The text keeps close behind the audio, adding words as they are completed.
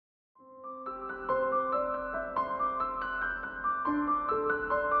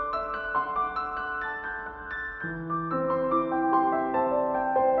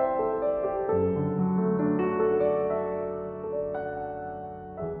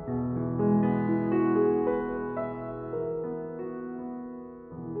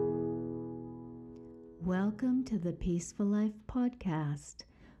Welcome to the Peaceful Life Podcast.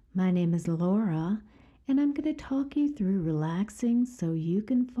 My name is Laura, and I'm going to talk you through relaxing so you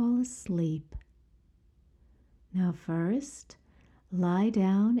can fall asleep. Now first, lie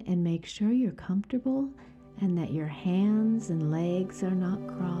down and make sure you're comfortable and that your hands and legs are not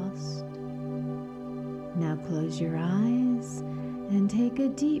crossed. Now close your eyes and take a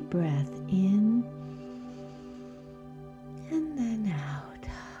deep breath in and then out.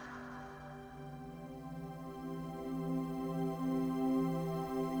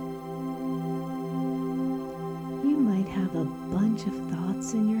 You might have a bunch of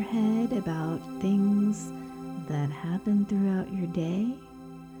thoughts in your head about things that happen throughout your day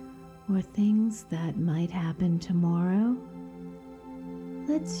or things that might happen tomorrow.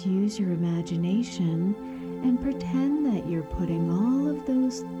 Let's use your imagination and pretend that you're putting all of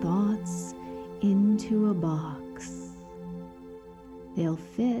those thoughts into a box. They'll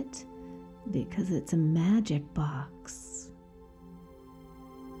fit because it's a magic box.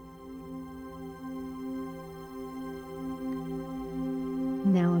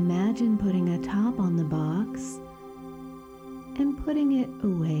 Now imagine putting a top on the box and putting it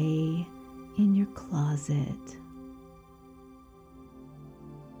away in your closet.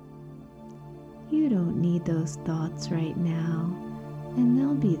 You don't need those thoughts right now, and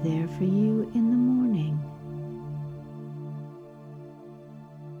they'll be there for you in the morning.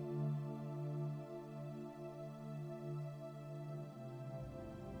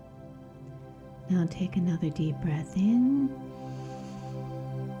 Now take another deep breath in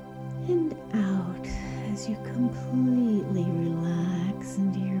and out as you completely relax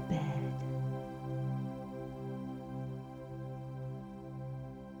into your bed.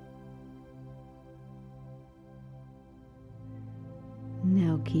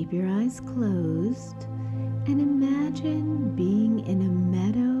 Now keep your eyes closed and imagine being in a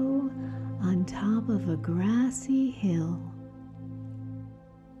meadow on top of a grassy hill.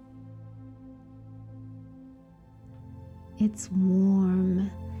 It's warm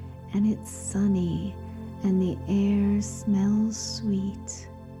and it's sunny and the air smells sweet.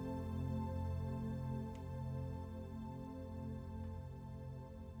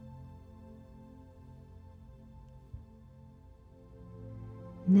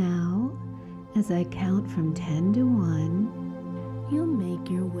 Now, as I count from 10 to 1, you'll make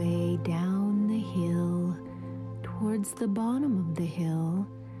your way down the hill towards the bottom of the hill,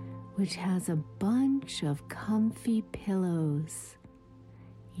 which has a bunch of comfy pillows.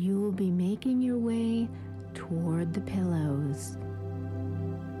 You will be making your way toward the pillows.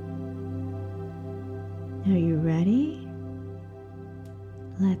 Are you ready?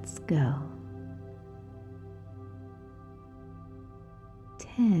 Let's go.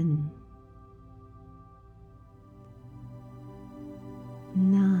 10,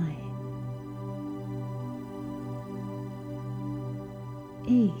 9,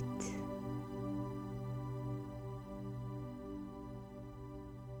 8,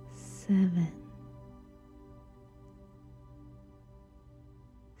 7,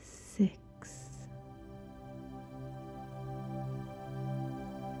 6,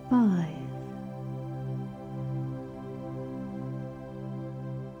 5,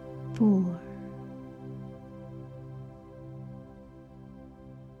 4,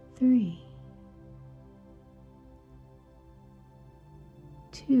 3,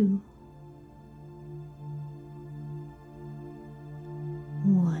 2,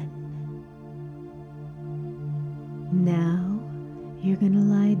 1. Now you're going to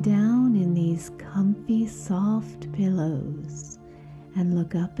lie down in these comfy, soft pillows and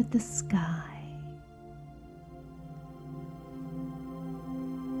look up at the sky.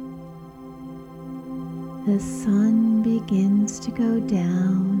 The sun begins to go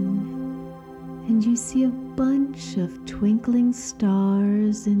down, and you see a bunch of twinkling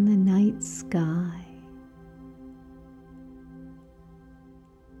stars in the night sky.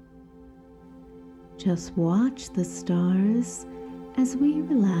 Just watch the stars as we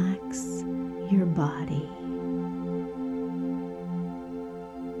relax your body.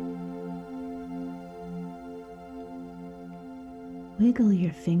 Wiggle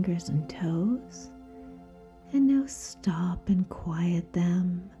your fingers and toes, and now stop and quiet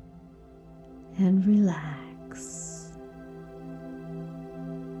them and relax.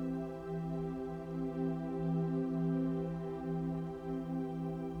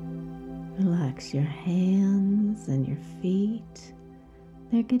 Relax your hands and your feet.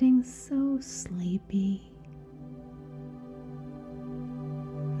 They're getting so sleepy.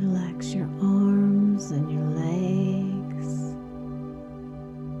 Relax your arms and your legs.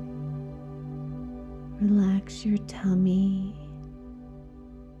 Relax your tummy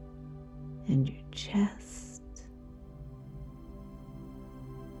and your chest.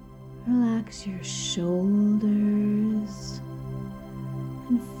 relax your shoulders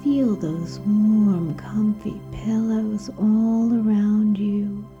and feel those warm, comfy pillows all around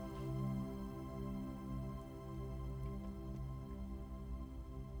you.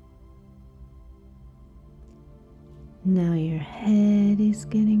 Now your head is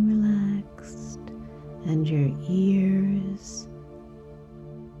getting relaxed, and your ears,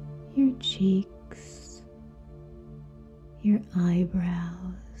 your cheeks, your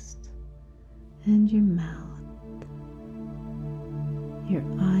eyebrows, and your mouth. Your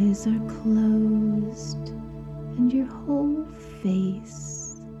eyes are closed, and your whole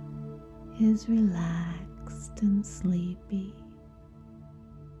face is relaxed and sleepy.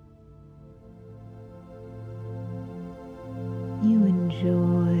 You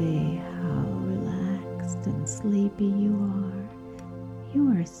enjoy how relaxed and sleepy you are.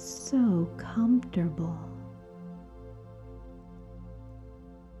 You are so comfortable.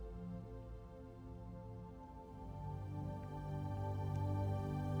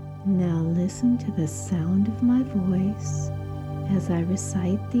 Now listen to the sound of my voice as I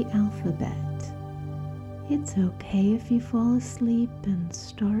recite the alphabet. It's okay if you fall asleep and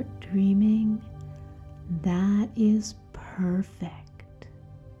start dreaming. That is perfect.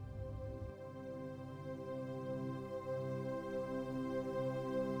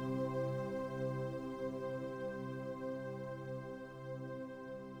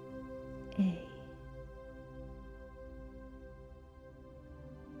 A,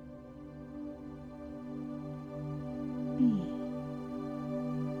 B,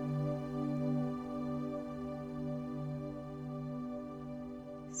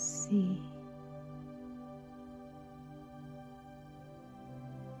 C,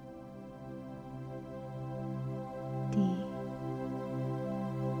 D,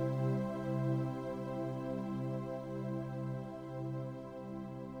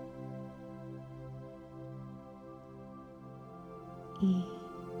 E,